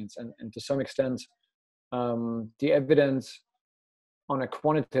science, and to some extent the evidence on a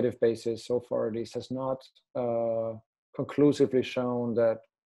quantitative basis so far at least has not conclusively shown that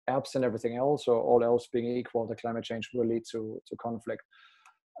absent everything else or all else being equal, the climate change will lead to conflict.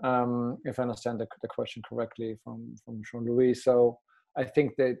 If I understand the question correctly from Jean-Louis. So I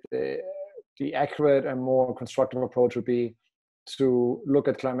think that the accurate and more constructive approach would be to look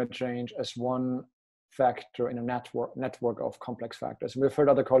at climate change as one factor in a network of complex factors. And we've heard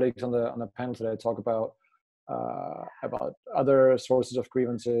other colleagues on the panel today talk about other sources of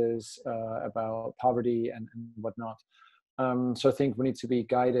grievances, about poverty and whatnot. So I think we need to be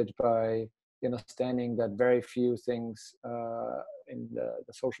guided by the understanding that very few things in the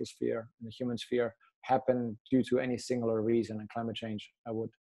social sphere, in the human sphere, happen due to any singular reason. And climate change, I would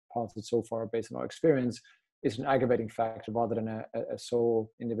posit so far based on our experience, is an aggravating factor rather than a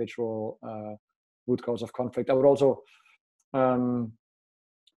sole individual root cause of conflict. I would also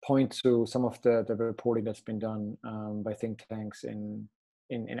point to some of the reporting that's been done by think tanks in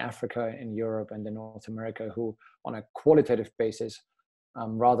Africa, in Europe, and in North America, who on a qualitative basis,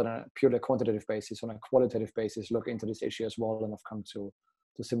 rather than a purely quantitative basis, on a qualitative basis, look into this issue as well and have come to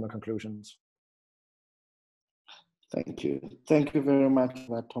similar conclusions. Thank you. Thank you very much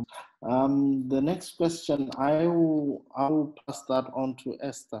for that, Tom. The next question, I will pass that on to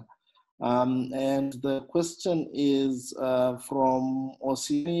Esther. And the question is from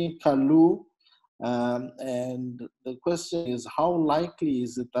Osini Kalu. And the question is, how likely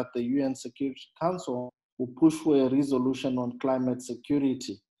is it that the UN Security Council will push for a resolution on climate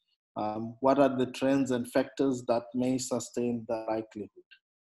security What are the trends and factors that may sustain the likelihood?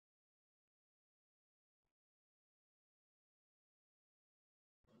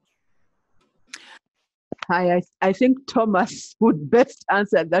 Hi, I think Thomas would best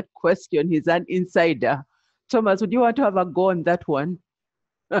answer that question. He's an insider. Thomas, would you want to have a go on that one?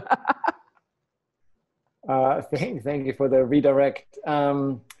 Thank you for the redirect.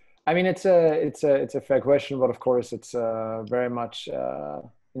 I mean, it's a fair question, but of course, it's very much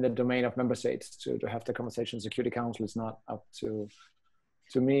in the domain of member states to have the conversation. Security Council is not up to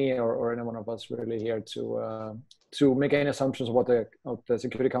me or any one of us really here to make any assumptions of what the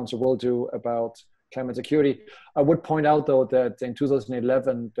Security Council will do about climate security. I would point out, though, that in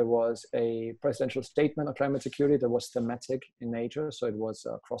 2011, there was a presidential statement on climate security that was thematic in nature. So it was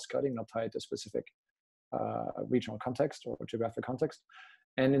cross-cutting, not tied to a specific regional context or geographic context.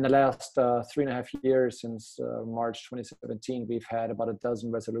 And in the last 3.5 years, since March 2017, we've had about a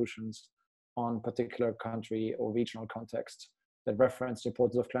dozen resolutions on particular country or regional context that reference the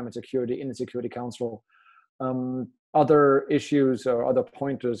importance of climate security in the Security Council. Other issues or other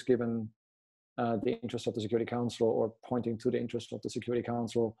pointers given the interest of the Security Council or pointing to the interest of the Security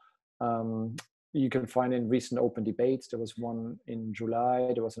Council, you can find in recent open debates. There was one in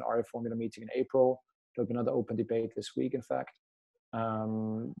July, there was an RF formula meeting in April, there'll be another open debate this week, in fact,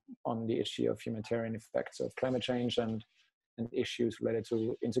 on the issue of humanitarian effects of climate change and issues related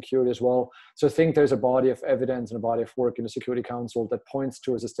to insecurity as well. So I think there's a body of evidence and a body of work in the Security Council that points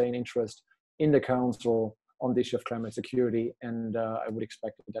to a sustained interest in the Council on the issue of climate security, and I would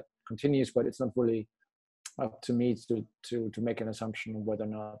expect that continues, but it's not really up to me to make an assumption of whether or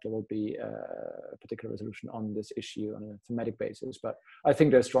not there will be a particular resolution on this issue on a thematic basis. But I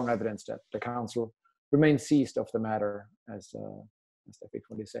think there's strong evidence that the Council remains seized of the matter, as they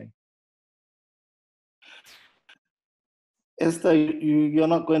frequently say. Esther, you're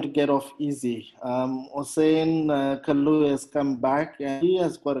not going to get off easy. Hossein Kalu has come back and he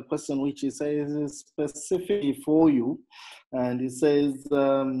has got a question which he says is specifically for you. And he says,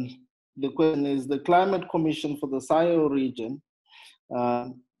 the question is, the Climate Commission for the Sahel region,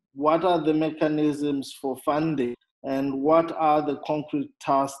 what are the mechanisms for funding and what are the concrete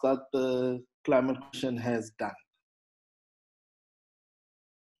tasks that the Climate Commission has done?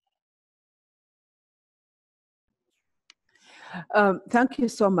 Thank you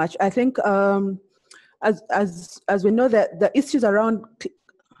so much. I think as we know that the issues around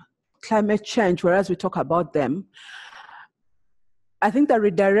climate change, whereas we talk about them, I think the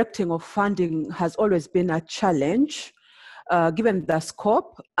redirecting of funding has always been a challenge, given the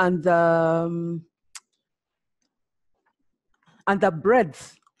scope and the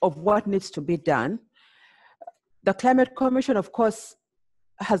breadth of what needs to be done. The Climate Commission, of course,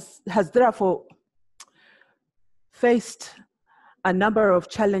 has therefore faced a number of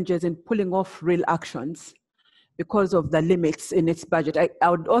challenges in pulling off real actions because of the limits in its budget. I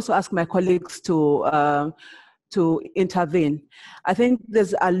would also ask my colleagues to intervene. I think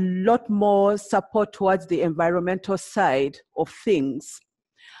there's a lot more support towards the environmental side of things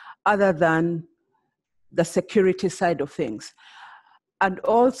other than the security side of things. And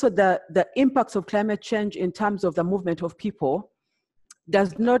also the impacts of climate change in terms of the movement of people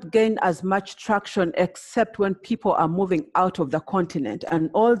does not gain as much traction except when people are moving out of the continent. And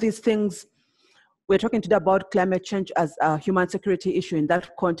all these things, we're talking today about climate change as a human security issue in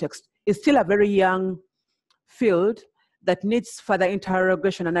that context. It's still a very young field that needs further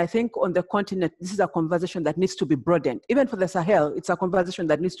interrogation. And I think on the continent, this is a conversation that needs to be broadened. Even for the Sahel, it's a conversation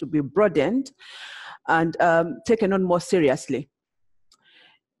that needs to be broadened and taken on more seriously.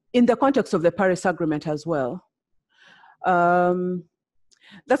 In the context of the Paris Agreement as well.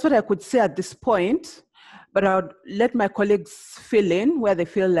 That's what I could say at this point, but I would let my colleagues fill in where they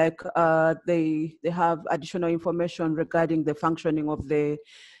feel like they have additional information regarding the functioning of the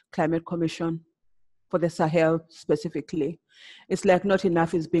Climate Commission for the Sahel specifically. It's like not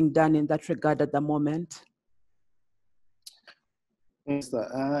enough is being done in that regard at the moment. Yes,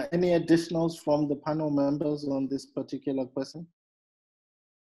 any additionals from the panel members on this particular question?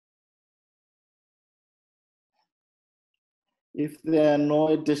 If there are no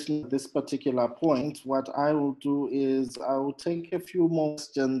additional at this particular point, what I will do is I will take a few more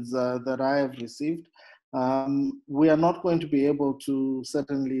questions that I have received. We are not going to be able to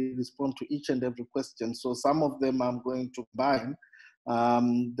certainly respond to each and every question, so some of them I'm going to combine.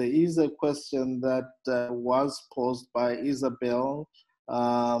 There is a question that was posed by Isabel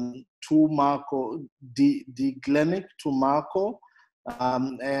to Marco, D. Glenick to Marco.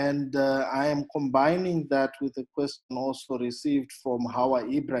 And I am combining that with a question also received from Hawa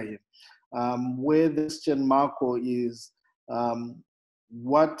Ibrahim, where the question Marco is,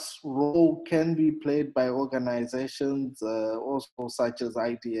 what role can be played by organizations also such as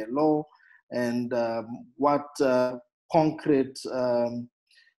IDLO, and what concrete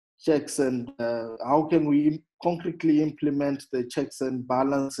checks and how can we concretely implement the checks and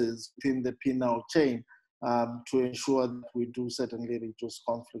balances within the penal chain to ensure that we do certainly reduce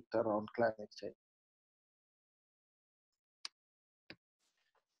conflict around climate change.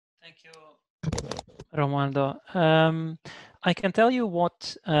 Thank you, Romualdo. I can tell you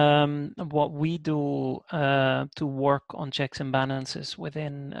what we do to work on checks and balances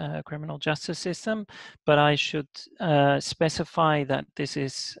within criminal justice system, but I should specify that this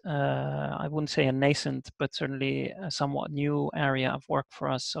is, I wouldn't say a nascent, but certainly a somewhat new area of work for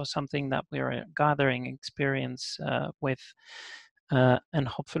us. So something that we're gathering experience with. And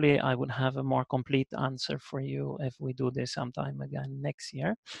hopefully I would have a more complete answer for you if we do this sometime again next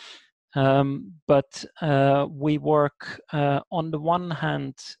year. But we work on the one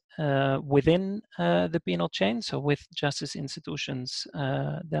hand within the penal chain, so with justice institutions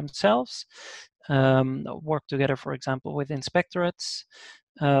themselves, work together, for example, with inspectorates,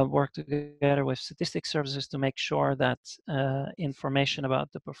 work together with statistics services to make sure that information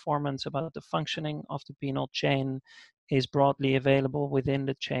about the performance, about the functioning of the penal chain is broadly available within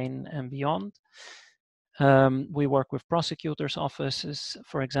the chain and beyond. We work with prosecutors' offices,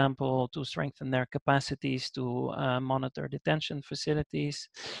 for example, to strengthen their capacities to monitor detention facilities.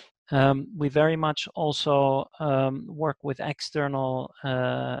 We very much also work with external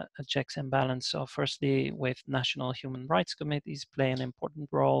checks and balance. So firstly, with national human rights committees play an important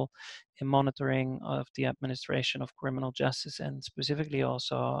role in monitoring of the administration of criminal justice, and specifically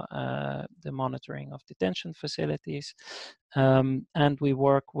also the monitoring of detention facilities. And we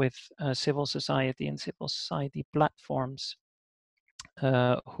work with civil society and civil society platforms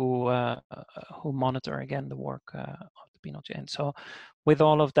who monitor, again, the work of the penal chain. So with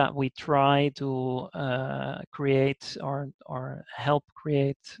all of that, we try to create or help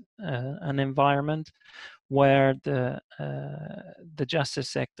create an environment where the justice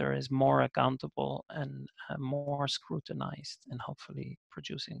sector is more accountable and more scrutinized, and hopefully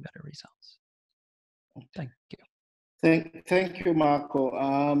producing better results. Thank you. Thank you, Marco.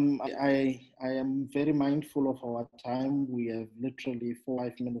 I am very mindful of our time. We have literally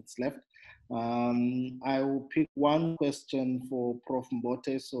 5 minutes left. I will pick one question for Prof.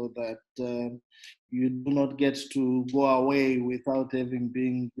 Mbote so that you do not get to go away without having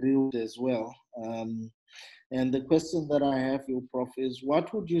been grilled as well. And the question that I have for you, Prof, is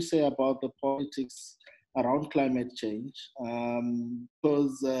what would you say about the politics around climate change?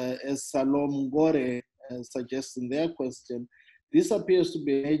 Because as Salom Gore suggests in their question, this appears to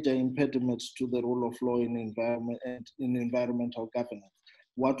be a major impediment to the rule of law in environmental governance.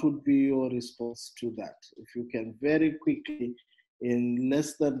 What would be your response to that? If you can very quickly, in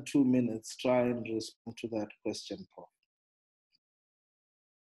less than 2 minutes, try and respond to that question, Prof.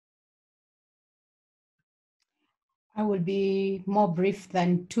 I will be more brief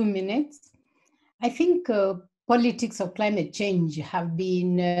than 2 minutes. I think politics of climate change have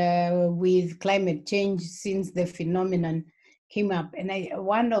been with climate change since the phenomenon came up. And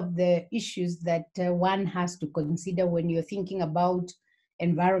one of the issues that one has to consider when you're thinking about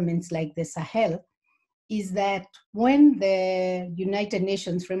environments like the Sahel is that when the United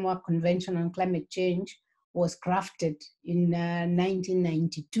Nations Framework Convention on Climate Change was crafted in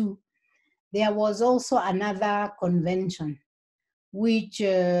 1992, there was also another convention, which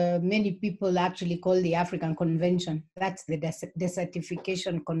many people actually call the African Convention. That's the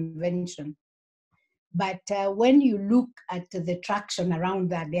Desertification Convention. But when you look at the traction around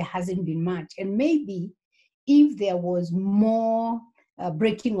that, there hasn't been much. And maybe if there was more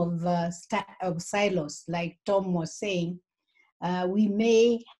breaking of silos, like Tom was saying, we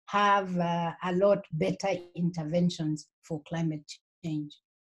may have a lot better interventions for climate change.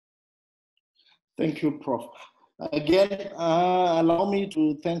 Thank you, Prof. Again, allow me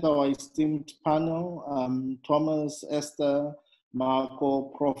to thank our esteemed panel, Thomas, Esther,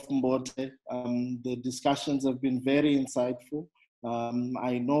 Marco, Prof. Mbote. The discussions have been very insightful.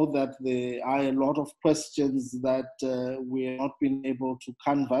 I know that there are a lot of questions that we have not been able to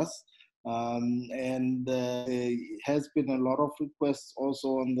canvass. And there has been a lot of requests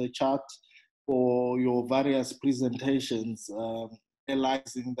also on the chat for your various presentations,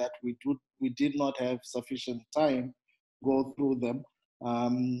 realizing that we did not have sufficient time to go through them.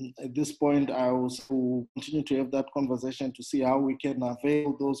 At this point, I will continue to have that conversation to see how we can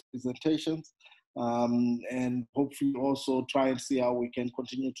avail those presentations, and hopefully also try and see how we can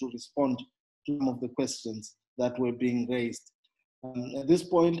continue to respond to some of the questions that were being raised. At this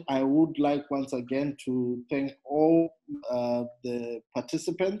point, I would like once again to thank all the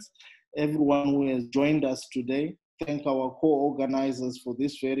participants, everyone who has joined us today. Thank our co-organizers for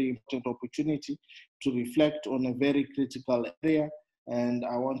this very important opportunity to reflect on a very critical area. And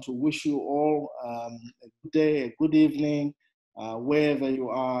I want to wish you all a good day, a good evening, wherever you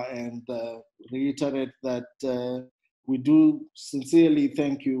are, and reiterate that we do sincerely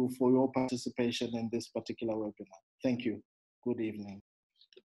thank you for your participation in this particular webinar. Thank you. Good evening.